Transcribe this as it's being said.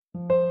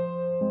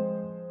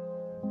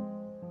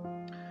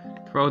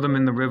Throw Them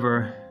in the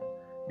River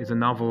is a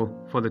novel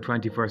for the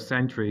 21st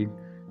century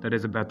that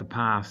is about the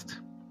past.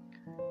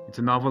 It's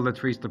a novel that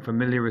treats the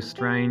familiar as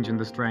strange and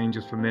the strange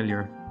as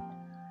familiar.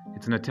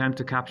 It's an attempt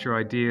to capture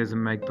ideas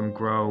and make them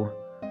grow,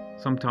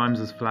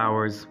 sometimes as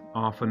flowers,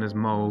 often as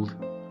mold.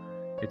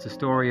 It's a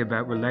story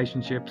about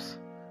relationships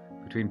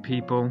between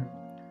people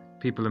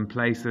and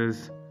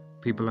places,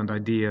 people and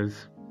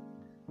ideas.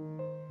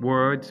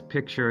 Words,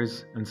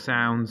 pictures, and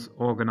sounds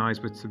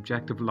organized with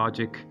subjective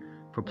logic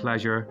for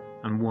pleasure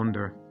and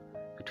wonder,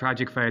 a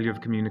tragic failure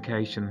of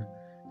communication,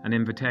 an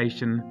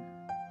invitation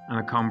and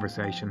a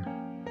conversation.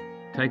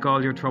 Take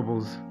all your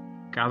troubles,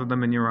 gather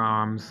them in your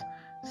arms,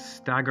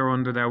 stagger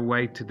under their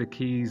weight to the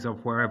keys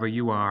of wherever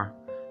you are.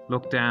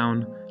 Look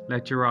down,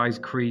 let your eyes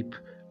creep,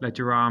 let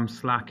your arms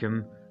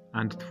slacken,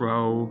 and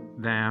throw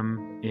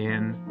them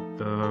in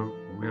the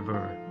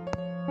river.